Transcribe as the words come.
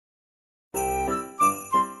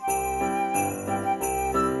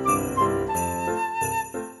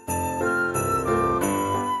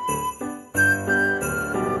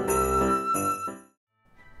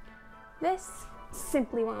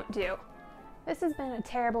simply won't do. This has been a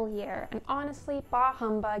terrible year, and honestly, bah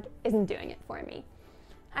humbug isn't doing it for me.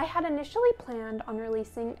 I had initially planned on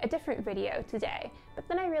releasing a different video today, but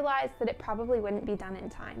then I realized that it probably wouldn't be done in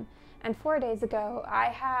time, and 4 days ago I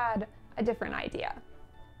had a different idea.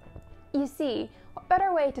 You see, what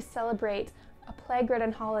better way to celebrate a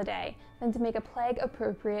plague-ridden holiday than to make a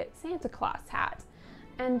plague-appropriate Santa Claus hat?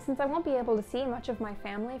 And since I won't be able to see much of my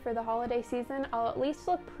family for the holiday season, I'll at least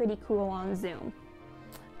look pretty cool on Zoom.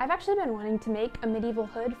 I've actually been wanting to make a medieval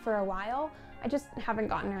hood for a while, I just haven't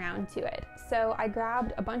gotten around to it. So I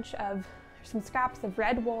grabbed some scraps of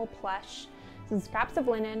red wool plush, some scraps of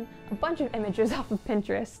linen, a bunch of images off of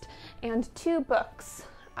Pinterest, and 2 books.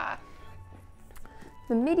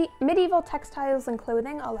 The Medieval Textiles and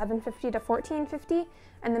Clothing 1150 to 1450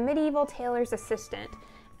 and the Medieval Tailor's Assistant,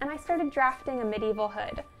 and I started drafting a medieval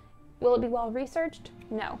hood. Will it be well researched?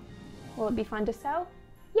 No. Will it be fun to sew?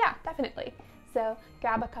 Yeah, definitely. So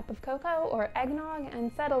grab a cup of cocoa or eggnog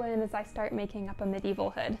and settle in as I start making up a medieval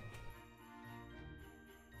hood.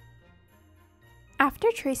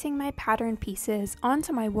 After tracing my pattern pieces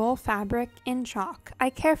onto my wool fabric in chalk, I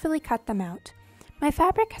carefully cut them out. My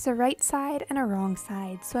fabric has a right side and a wrong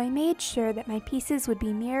side, so I made sure that my pieces would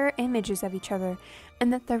be mirror images of each other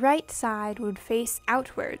and that the right side would face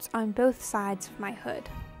outwards on both sides of my hood.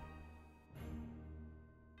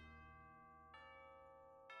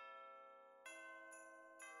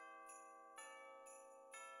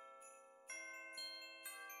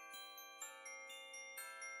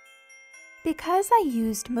 Because I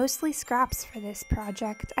used mostly scraps for this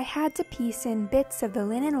project, I had to piece in bits of the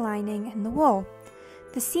linen lining and the wool.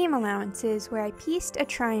 The seam allowances where I pieced a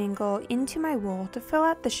triangle into my wool to fill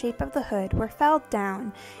out the shape of the hood were felled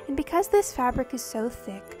down, and because this fabric is so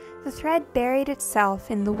thick, the thread buried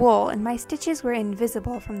itself in the wool and my stitches were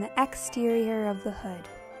invisible from the exterior of the hood.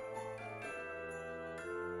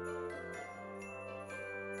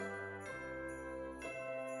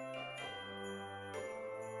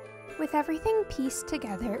 With everything pieced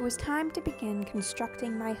together, it was time to begin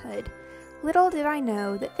constructing my hood. Little did I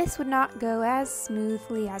know that this would not go as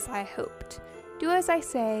smoothly as I hoped. Do as I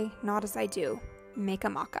say, not as I do. Make a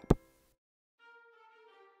mock-up.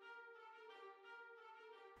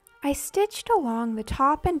 I stitched along the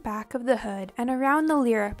top and back of the hood and around the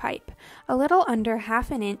lyra pipe, a little under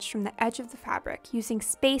 1/2 inch from the edge of the fabric, using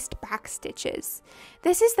spaced back stitches.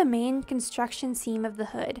 This is the main construction seam of the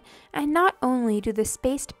hood, and not only do the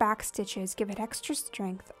spaced back stitches give it extra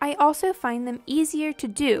strength, I also find them easier to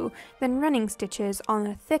do than running stitches on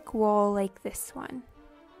a thick wool like this one.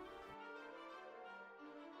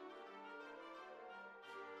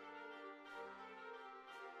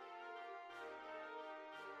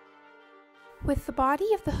 With the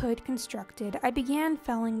body of the hood constructed, I began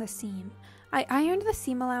felling the seam. I ironed the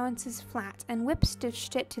seam allowances flat and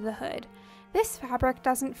whip-stitched it to the hood. This fabric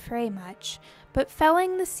doesn't fray much, but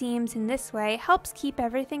felling the seams in this way helps keep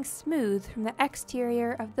everything smooth from the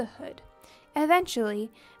exterior of the hood.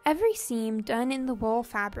 Eventually, every seam done in the wool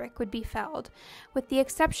fabric would be felled, with the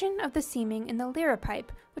exception of the seaming in the lyra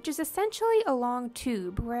pipe, which is essentially a long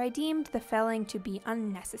tube where I deemed the felling to be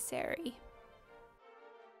unnecessary.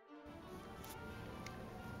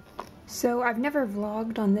 So I've never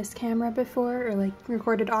vlogged on this camera before or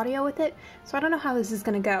recorded audio with it, so I don't know how this is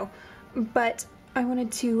gonna go. But I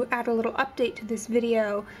wanted to add a little update to this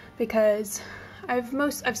video because I've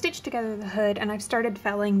stitched together the hood and I've started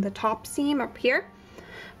felling the top seam up here,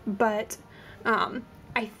 but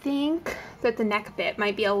I think that the neck bit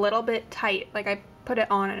might be a little bit tight. Like I put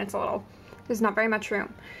it on and there's not very much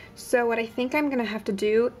room. So what I think I'm gonna have to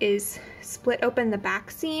do is split open the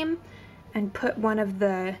back seam and put one of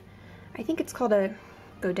the, I think it's called a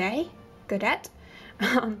godette,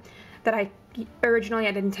 that I originally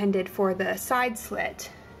had intended for the side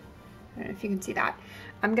slit. I don't know if you can see that.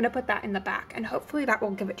 I'm gonna put that in the back and hopefully that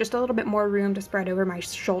will give it just a little bit more room to spread over my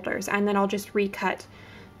shoulders, and then I'll just recut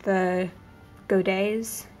the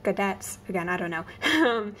godettes, again, I don't know,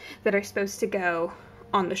 that are supposed to go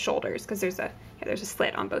on the shoulders because there's a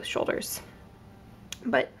slit on both shoulders.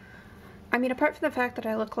 But I mean, apart from the fact that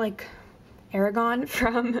I look like Aragorn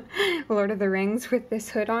from Lord of the Rings with this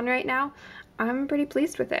hood on right now, I'm pretty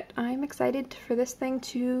pleased with it. I'm excited for this thing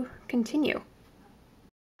to continue.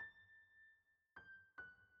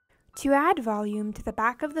 To add volume to the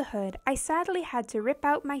back of the hood, I sadly had to rip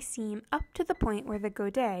out my seam up to the point where the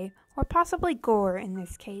godet, or possibly gore in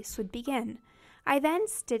this case, would begin. I then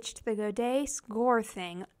stitched the godet gore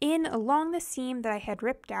thing in along the seam that I had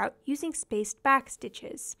ripped out using spaced back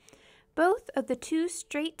stitches. Both of the 2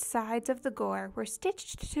 straight sides of the gore were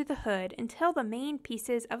stitched to the hood until the main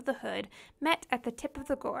pieces of the hood met at the tip of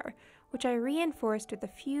the gore, which I reinforced with a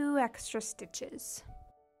few extra stitches.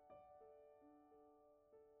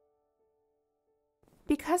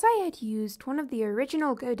 Because I had used one of the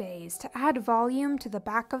original godets to add volume to the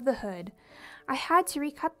back of the hood, I had to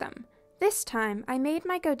recut them. This time, I made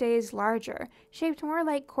my godets larger, shaped more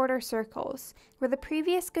like quarter circles, where the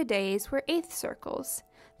previous godets were eighth circles.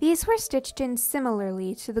 These were stitched in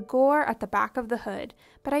similarly to the gore at the back of the hood,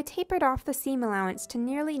 but I tapered off the seam allowance to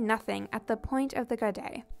nearly nothing at the point of the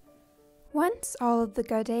godet. Once all of the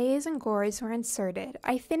godets and gores were inserted,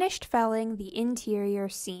 I finished felling the interior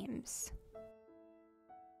seams.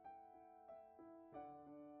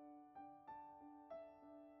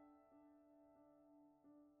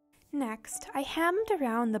 Next, I hemmed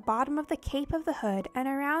around the bottom of the cape of the hood and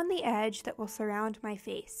around the edge that will surround my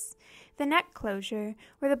face. The neck closure,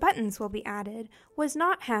 where the buttons will be added, was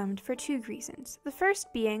not hemmed for two reasons. The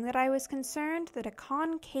first being that I was concerned that a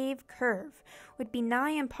concave curve would be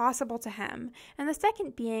nigh impossible to hem, and the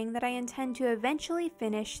second being that I intend to eventually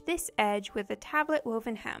finish this edge with a tablet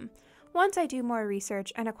woven hem, once I do more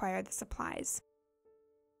research and acquire the supplies.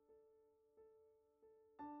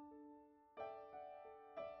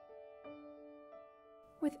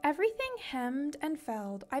 With everything hemmed and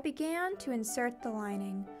felled, I began to insert the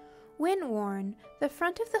lining. When worn, the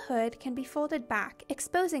front of the hood can be folded back,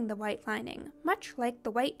 exposing the white lining, much like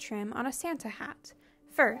the white trim on a Santa hat.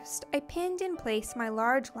 First, I pinned in place my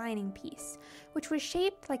large lining piece, which was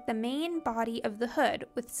shaped like the main body of the hood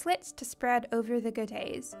with slits to spread over the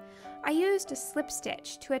godets. I used a slip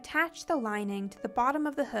stitch to attach the lining to the bottom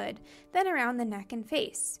of the hood, then around the neck and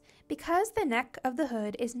face. Because the neck of the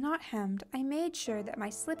hood is not hemmed, I made sure that my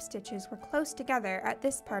slip stitches were close together at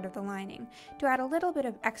this part of the lining to add a little bit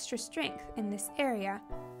of extra strength in this area.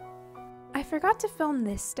 I forgot to film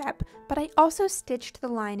this step, but I also stitched the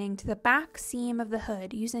lining to the back seam of the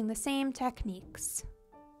hood using the same techniques.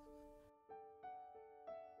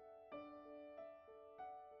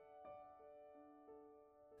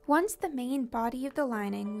 Once the main body of the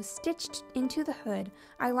lining was stitched into the hood,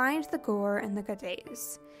 I lined the gore and the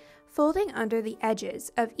godets. Folding under the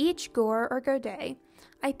edges of each gore or godet,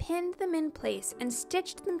 I pinned them in place and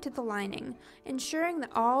stitched them to the lining, ensuring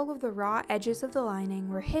that all of the raw edges of the lining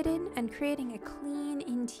were hidden and creating a clean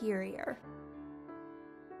interior.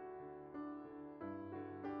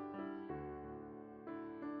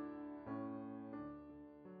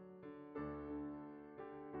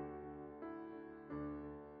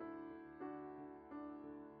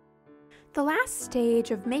 The last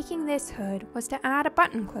stage of making this hood was to add a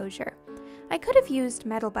button closure. I could have used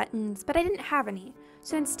metal buttons, but I didn't have any,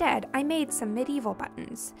 so instead I made some medieval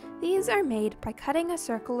buttons. These are made by cutting a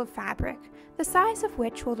circle of fabric, the size of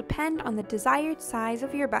which will depend on the desired size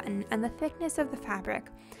of your button and the thickness of the fabric,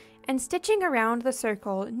 and stitching around the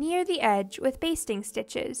circle near the edge with basting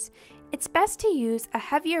stitches. It's best to use a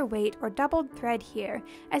heavier weight or doubled thread here,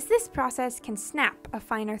 as this process can snap a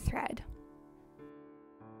finer thread.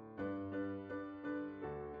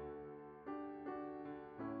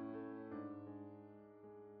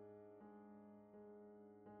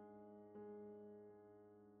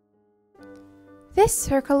 This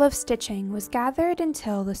circle of stitching was gathered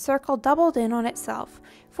until the circle doubled in on itself,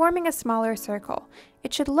 forming a smaller circle.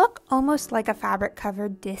 It should look almost like a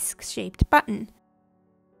fabric-covered disc-shaped button.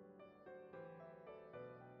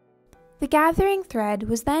 The gathering thread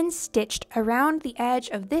was then stitched around the edge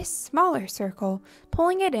of this smaller circle,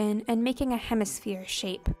 pulling it in and making a hemisphere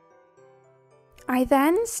shape. I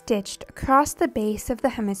then stitched across the base of the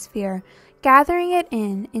hemisphere, gathering it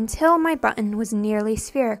in until my button was nearly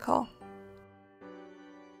spherical.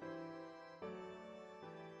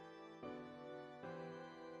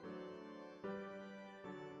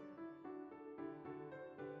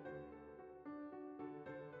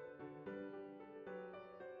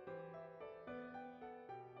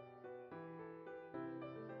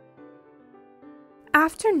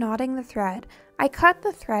 After knotting the thread, I cut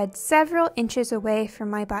the thread several inches away from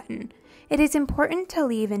my button. It is important to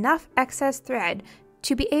leave enough excess thread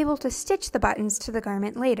to be able to stitch the buttons to the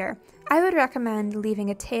garment later. I would recommend leaving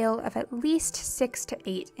a tail of at least 6 to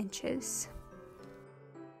 8 inches.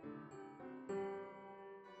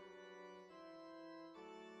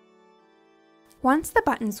 Once the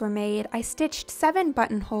buttons were made, I stitched 7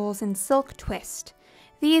 buttonholes in silk twist.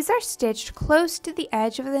 These are stitched close to the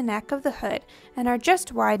edge of the neck of the hood and are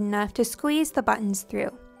just wide enough to squeeze the buttons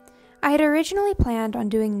through. I had originally planned on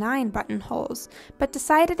doing 9 buttonholes, but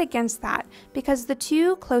decided against that because the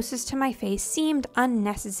 2 closest to my face seemed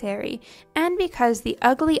unnecessary, and because the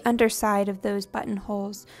ugly underside of those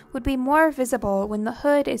buttonholes would be more visible when the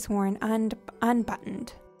hood is worn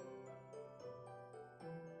unbuttoned.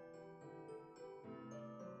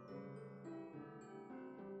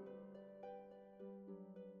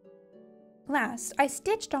 Last, I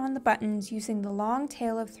stitched on the buttons using the long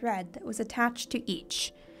tail of thread that was attached to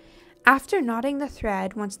each. After knotting the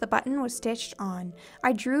thread once the button was stitched on,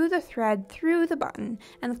 I drew the thread through the button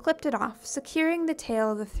and clipped it off, securing the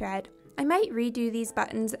tail of the thread. I might redo these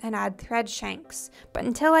buttons and add thread shanks, but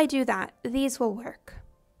until I do that, these will work.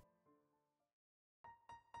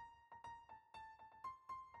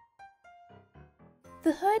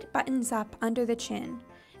 The hood buttons up under the chin.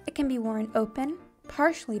 It can be worn open,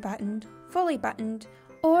 partially buttoned, fully buttoned,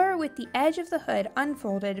 or with the edge of the hood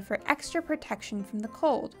unfolded for extra protection from the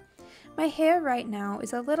cold. My hair right now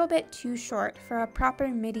is a little bit too short for a proper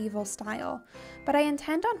medieval style, but I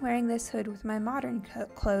intend on wearing this hood with my modern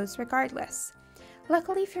clothes regardless.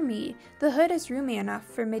 Luckily for me, the hood is roomy enough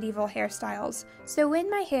for medieval hairstyles, so when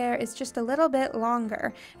my hair is just a little bit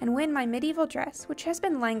longer, and when my medieval dress, which has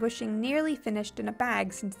been languishing nearly finished in a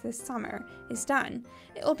bag since this summer, is done,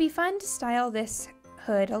 it will be fun to style this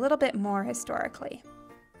hood a little bit more historically.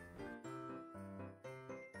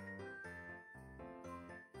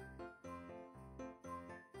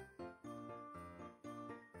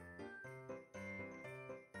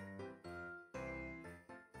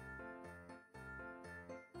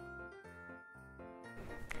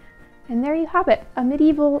 And there you have it, a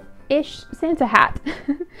medieval-ish Santa hat.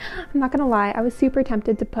 I'm not gonna lie, I was super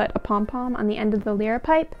tempted to put a pom-pom on the end of the lyre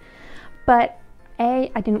pipe, but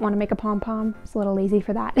A, I didn't want to make a pom-pom, I was a little lazy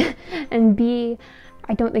for that, and B,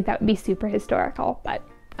 I don't think that would be super historical, but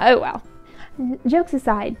oh well. Jokes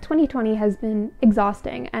aside, 2020 has been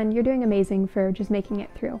exhausting, and you're doing amazing for just making it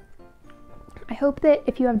through. I hope that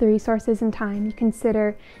if you have the resources and time, you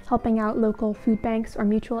consider helping out local food banks or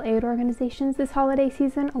mutual aid organizations this holiday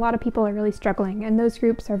season. A lot of people are really struggling, and those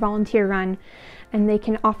groups are volunteer run, and they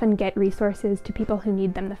can often get resources to people who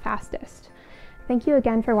need them the fastest. Thank you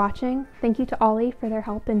again for watching. Thank you to Ollie for their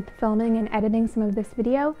help in filming and editing some of this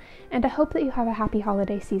video, and I hope that you have a happy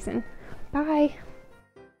holiday season. Bye!